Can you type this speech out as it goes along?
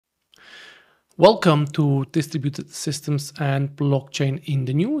Welcome to Distributed Systems and Blockchain in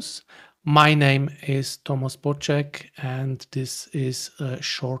the News. My name is Thomas Bocek, and this is a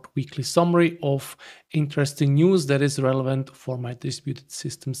short weekly summary of interesting news that is relevant for my Distributed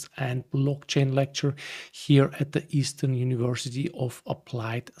Systems and Blockchain lecture here at the Eastern University of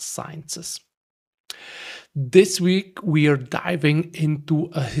Applied Sciences. This week, we are diving into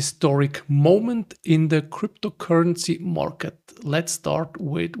a historic moment in the cryptocurrency market. Let's start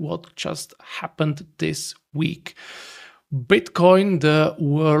with what just happened this week. Bitcoin, the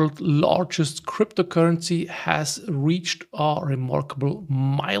world's largest cryptocurrency, has reached a remarkable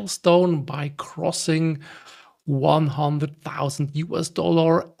milestone by crossing 100,000 US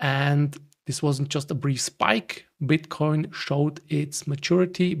dollar, and this wasn't just a brief spike. Bitcoin showed its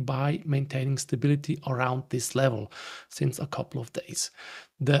maturity by maintaining stability around this level since a couple of days.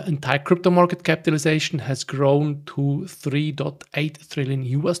 The entire crypto market capitalization has grown to 3.8 trillion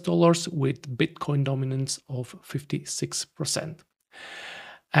US dollars with Bitcoin dominance of 56%.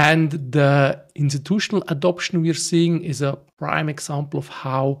 And the institutional adoption we're seeing is a prime example of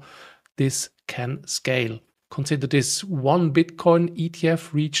how this can scale. Consider this: one Bitcoin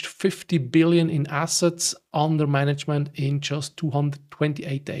ETF reached 50 billion in assets under management in just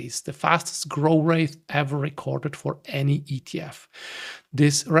 228 days, the fastest growth rate ever recorded for any ETF.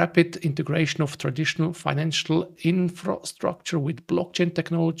 This rapid integration of traditional financial infrastructure with blockchain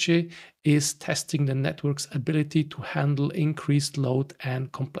technology is testing the network's ability to handle increased load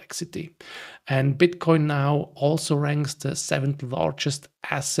and complexity. And Bitcoin now also ranks the 7th largest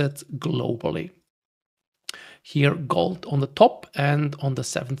asset globally. Here, gold on the top, and on the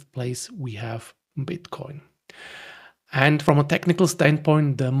 7th place, we have Bitcoin. And from a technical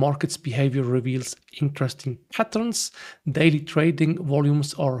standpoint, the market's behavior reveals interesting patterns. Daily trading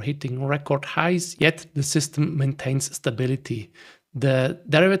volumes are hitting record highs, yet the system maintains stability. The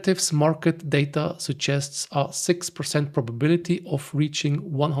derivatives market data suggests a 6% probability of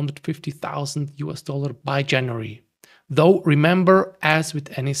reaching 150,000 US dollar by January. Though remember, as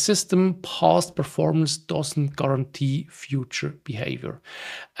with any system, past performance doesn't guarantee future behavior.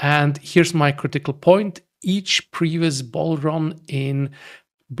 And here's my critical point. Each previous bull run in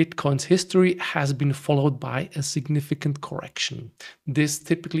Bitcoin's history has been followed by a significant correction. This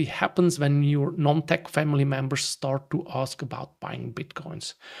typically happens when your non-tech family members start to ask about buying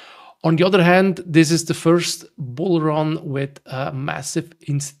Bitcoins. On the other hand, this is the first bull run with a massive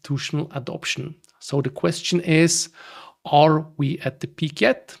institutional adoption. So the question is, are we at the peak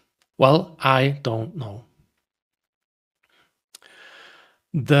yet? Well, I don't know.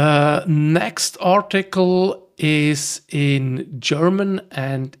 The next article is in German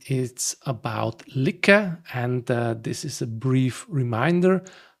and it's about Lykke. And this is a brief reminder: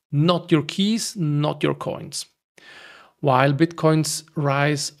 not your keys, not your coins. While Bitcoin's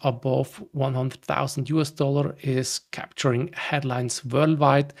rise above 100,000 US dollar is capturing headlines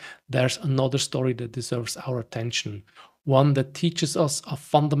worldwide, there's another story that deserves our attention. One that teaches us a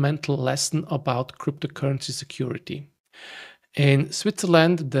fundamental lesson about cryptocurrency security. In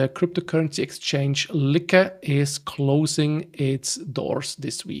Switzerland, the cryptocurrency exchange Lykke is closing its doors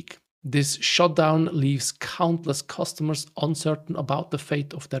this week. This shutdown leaves countless customers uncertain about the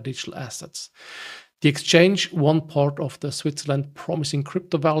fate of their digital assets. The exchange, one part of the Switzerland promising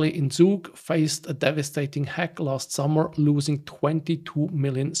crypto valley in Zug, faced a devastating hack last summer, losing 22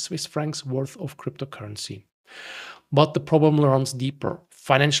 million Swiss francs worth of cryptocurrency. But the problem runs deeper.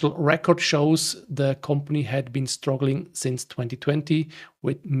 Financial record shows the company had been struggling since 2020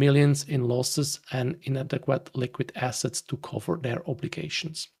 with millions in losses and inadequate liquid assets to cover their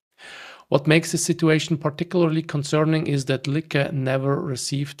obligations. What makes this situation particularly concerning is that Lykke never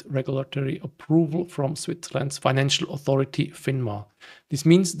received regulatory approval from Switzerland's financial authority, FINMA. This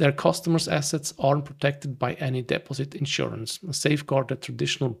means their customers' assets aren't protected by any deposit insurance, a safeguard that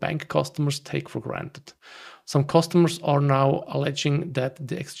traditional bank customers take for granted. Some customers are now alleging that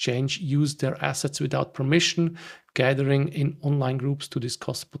the exchange used their assets without permission, gathering in online groups to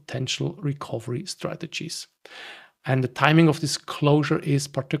discuss potential recovery strategies. And the timing of this closure is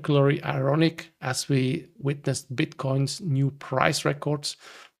particularly ironic as we witnessed Bitcoin's new price records.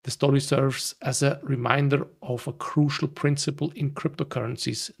 The story serves as a reminder of a crucial principle in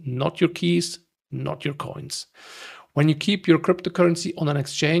cryptocurrencies: not your keys, not your coins. When you keep your cryptocurrency on an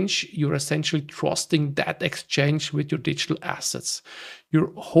exchange, you're essentially trusting that exchange with your digital assets.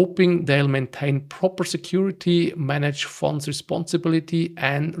 You're hoping they'll maintain proper security, manage funds responsibly,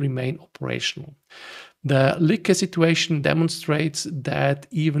 and remain operational. The Lykke situation demonstrates that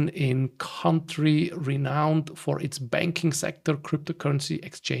even in country renowned for its banking sector, cryptocurrency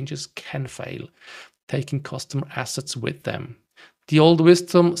exchanges can fail, taking customer assets with them. The old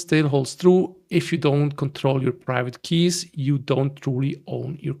wisdom still holds true. If you don't control your private keys, you don't truly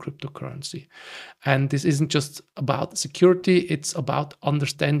own your cryptocurrency. And this isn't just about security, it's about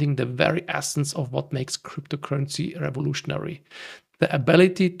understanding the very essence of what makes cryptocurrency revolutionary. The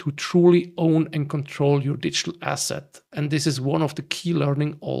ability to truly own and control your digital asset. And this is one of the key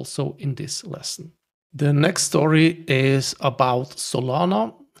learning also in this lesson. The next story is about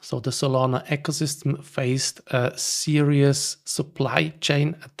Solana. So the Solana ecosystem faced a serious supply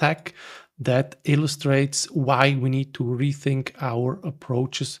chain attack that illustrates why we need to rethink our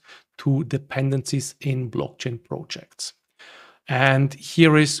approaches to dependencies in blockchain projects. And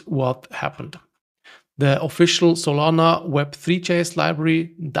here is what happened. The official Solana Web3.js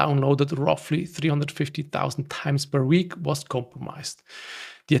library, downloaded roughly 350,000 times per week, was compromised.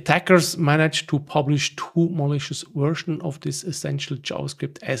 The attackers managed to publish two malicious versions of this essential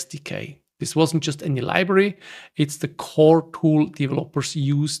JavaScript SDK. This wasn't just any library, it's the core tool developers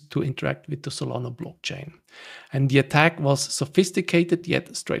use to interact with the Solana blockchain. And the attack was sophisticated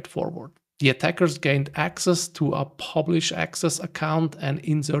yet straightforward. The attackers gained access to a publish access account and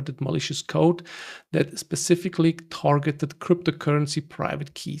inserted malicious code that specifically targeted cryptocurrency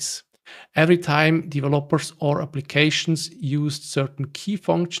private keys. Every time developers or applications used certain key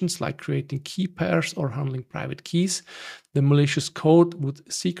functions like creating key pairs or handling private keys, the malicious code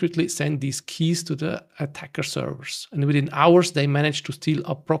would secretly send these keys to the attacker servers. And within hours, they managed to steal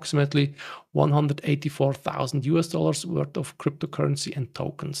approximately $184,000 worth of cryptocurrency and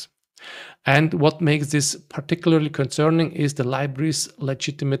tokens. And what makes this particularly concerning is the library's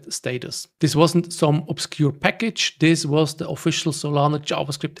legitimate status. This wasn't some obscure package, this was the official Solana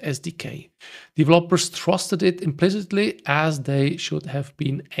JavaScript SDK. Developers trusted it implicitly, as they should have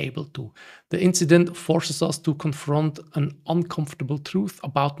been able to. The incident forces us to confront an uncomfortable truth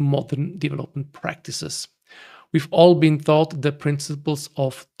about modern development practices. We've all been taught the principles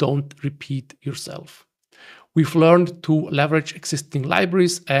of don't repeat yourself. We've learned to leverage existing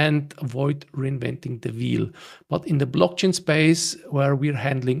libraries and avoid reinventing the wheel. But in the blockchain space, where we're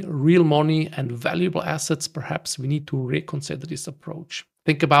handling real money and valuable assets, perhaps we need to reconsider this approach.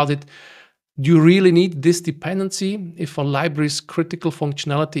 Think about it. Do you really need this dependency? If a library's critical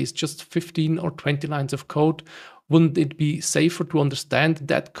functionality is just 15 or 20 lines of code, wouldn't it be safer to understand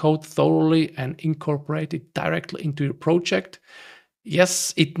that code thoroughly and incorporate it directly into your project?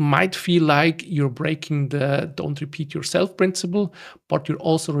 Yes, it might feel like you're breaking the don't repeat yourself principle, but you're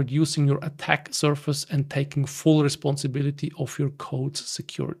also reducing your attack surface and taking full responsibility of your code's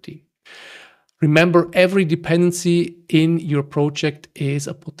security. Remember, every dependency in your project is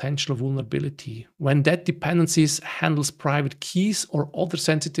a potential vulnerability. When that dependency handles private keys or other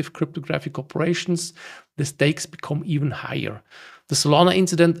sensitive cryptographic operations, the stakes become even higher. The Solana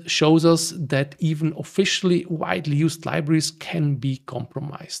incident shows us that even officially widely used libraries can be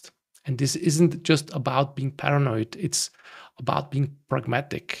compromised. And this isn't just about being paranoid, it's about being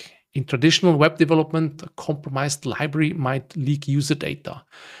pragmatic. In traditional web development, a compromised library might leak user data.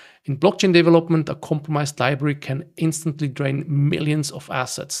 In blockchain development, a compromised library can instantly drain millions of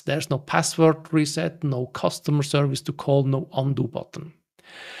assets. There's no password reset, no customer service to call, no undo button.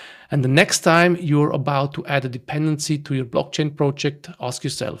 And the next time you're about to add a dependency to your blockchain project, ask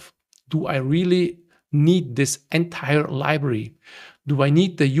yourself, do I really need this entire library? Do I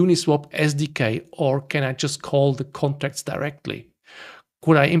need the Uniswap SDK, or can I just call the contracts directly?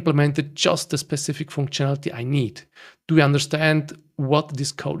 Could I implement just the specific functionality I need? Do we understand what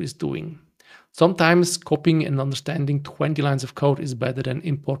this code is doing? Sometimes copying and understanding 20 lines of code is better than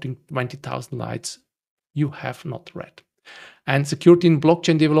importing 20,000 lines you have not read. And security in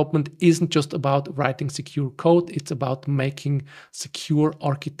blockchain development isn't just about writing secure code, it's about making secure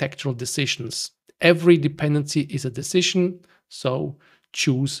architectural decisions. Every dependency is a decision, so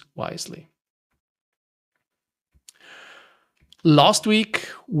choose wisely. Last week,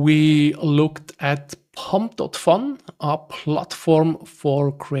 we looked at Pump.fun, a platform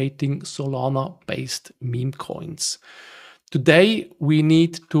for creating Solana-based meme coins. Today, we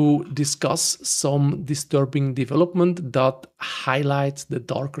need to discuss some disturbing development that highlights the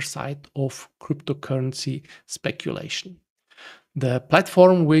darker side of cryptocurrency speculation. The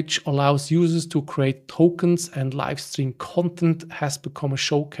platform, which allows users to create tokens and live stream content, has become a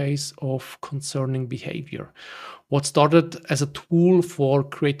showcase of concerning behavior. What started as a tool for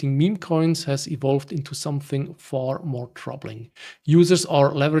creating meme coins has evolved into something far more troubling. Users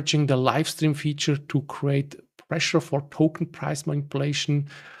are leveraging the live stream feature to create pressure for token price manipulation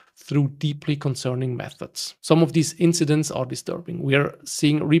through deeply concerning methods. Some of these incidents are disturbing. We are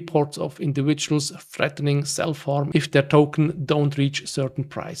seeing reports of individuals threatening self-harm if their token don't reach certain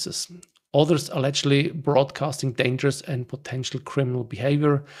prices. others allegedly broadcasting dangerous and potential criminal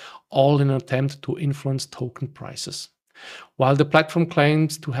behavior, all in an attempt to influence token prices. While the platform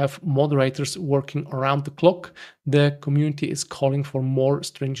claims to have moderators working around the clock, the community is calling for more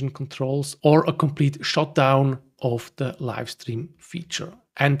stringent controls or a complete shutdown of the live stream feature.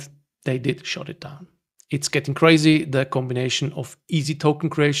 And they did shut it down. It's getting crazy. The combination of easy token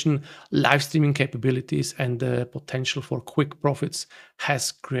creation, live streaming capabilities, and the potential for quick profits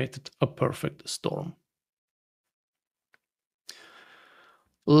has created a perfect storm.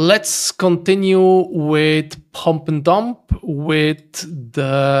 Let's continue with Pump and Dump with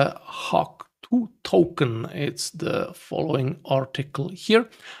the HOC2 token. It's the following article here.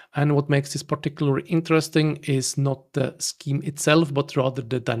 And what makes this particularly interesting is not the scheme itself, but rather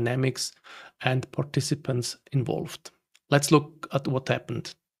the dynamics and participants involved. Let's look at what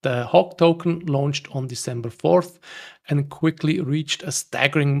happened. The HOC token launched on December 4th and quickly reached a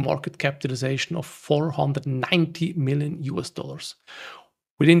staggering market capitalization of $490 million.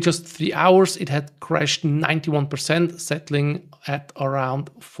 Within just 3 hours, it had crashed 91%, settling at around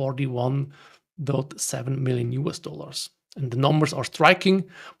 $41.7 million. And the numbers are striking,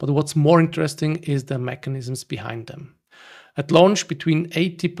 but what's more interesting is the mechanisms behind them. At launch, between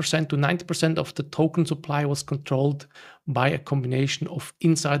 80% to 90% of the token supply was controlled by a combination of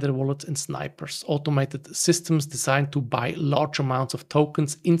insider wallets and snipers, automated systems designed to buy large amounts of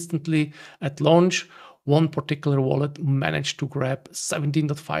tokens instantly at launch. One particular wallet managed to grab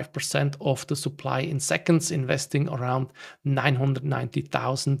 17.5% of the supply in seconds, investing around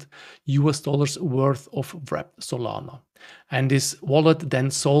 $990,000 worth of wrapped Solana. And this wallet then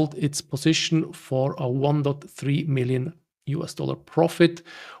sold its position for a $1.3 million profit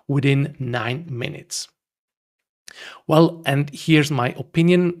within 9 minutes. Well, and here's my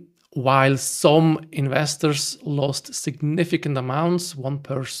opinion. While some investors lost significant amounts, one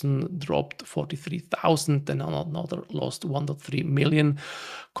person dropped 43,000 and another lost 1.3 million,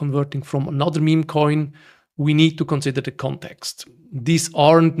 converting from another meme coin, we need to consider the context. These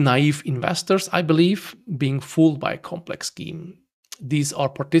aren't naive investors, I believe, being fooled by a complex scheme. These are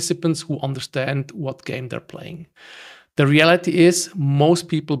participants who understand what game they're playing. The reality is most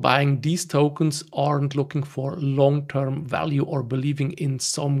people buying these tokens aren't looking for long-term value or believing in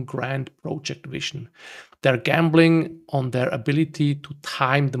some grand project vision. They're gambling on their ability to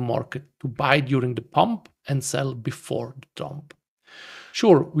time the market, to buy during the pump and sell before the dump.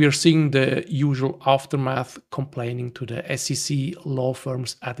 Sure, we are seeing the usual aftermath, complaining to the SEC, law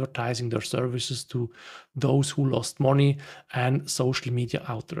firms advertising their services to those who lost money, and social media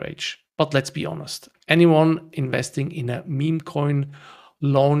outrage. But let's be honest, anyone investing in a meme coin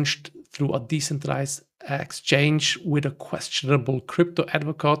launched through a decentralized exchange with a questionable crypto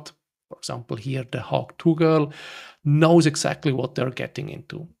advocate, for example here the HOC2 girl, knows exactly what they're getting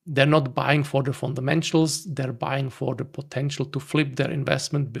into. They're not buying for the fundamentals, they're buying for the potential to flip their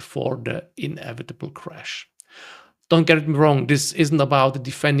investment before the inevitable crash. Don't get me wrong, this isn't about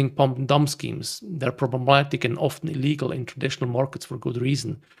defending pump and dump schemes. They're problematic and often illegal in traditional markets for good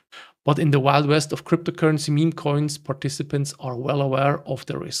reason. But in the Wild West of cryptocurrency meme coins, participants are well aware of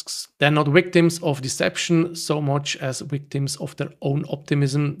the risks. They're not victims of deception so much as victims of their own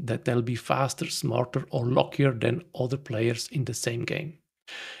optimism that they'll be faster, smarter, or luckier than other players in the same game.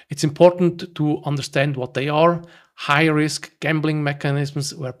 It's important to understand what they are: high-risk gambling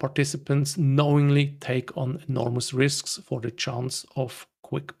mechanisms where participants knowingly take on enormous risks for the chance of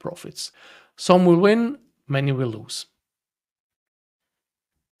quick profits. Some will win, many will lose.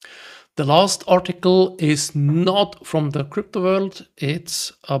 The last article is not from the crypto world.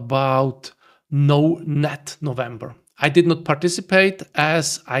 It's about NAT November. I did not participate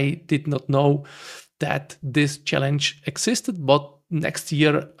as I did not know that this challenge existed, but next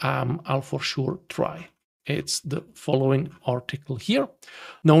year I'll for sure try. It's the following article here.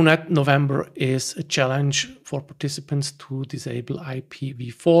 NAT November is a challenge for participants to disable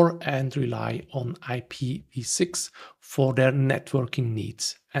IPv4 and rely on IPv6 for their networking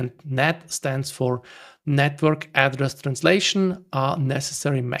needs. And NAT stands for Network Address Translation, a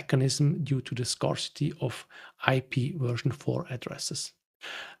necessary mechanism due to the scarcity of IP version 4 addresses.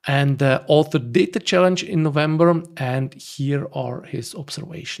 And the author did the challenge in November, and here are his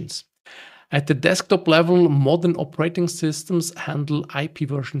observations. At the desktop level, modern operating systems handle IP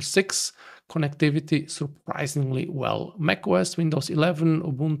version 6 connectivity surprisingly well. macOS, Windows 11,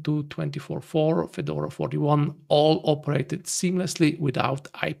 Ubuntu 24.4, Fedora 41 all operated seamlessly without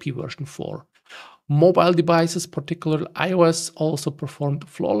IP version 4. Mobile devices, particularly iOS, also performed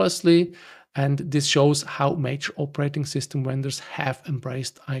flawlessly. And this shows how major operating system vendors have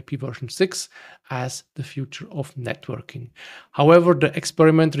embraced IP version 6 as the future of networking. However, the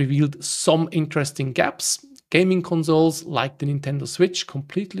experiment revealed some interesting gaps. Gaming consoles like the Nintendo Switch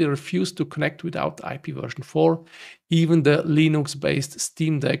completely refused to connect without IP version 4. Even the Linux-based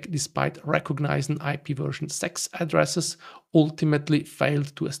Steam Deck, despite recognizing IP version 6 addresses, ultimately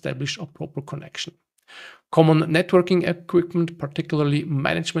failed to establish a proper connection. Common networking equipment, particularly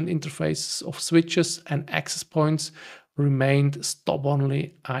management interfaces of switches and access points, remained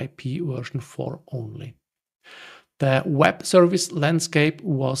stubbornly IP version 4 only. The web service landscape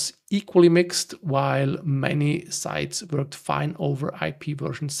was equally mixed. While many sites worked fine over IP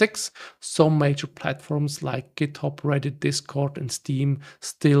version 6, some major platforms like GitHub, Reddit, Discord, and Steam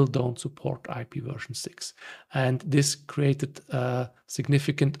still don't support IP version 6. And this created a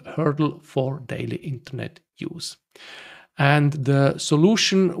significant hurdle for daily internet use. And the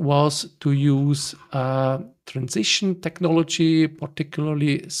solution was to use transition technology,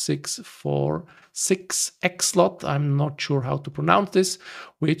 particularly 646xlot, I'm not sure how to pronounce this,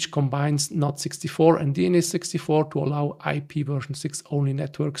 which combines NAT64 and DNS64 to allow IP version 6 only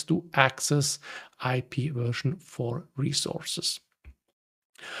networks to access IP version 4 resources.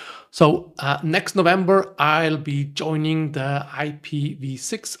 So next November, I'll be joining the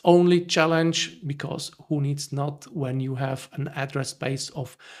IPv6 only challenge, because who needs NAT when you have an address base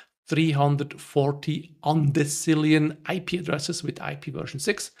of 340 undecillion IP addresses with IP version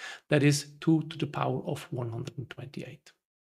 6? That is 2 to the power of 128.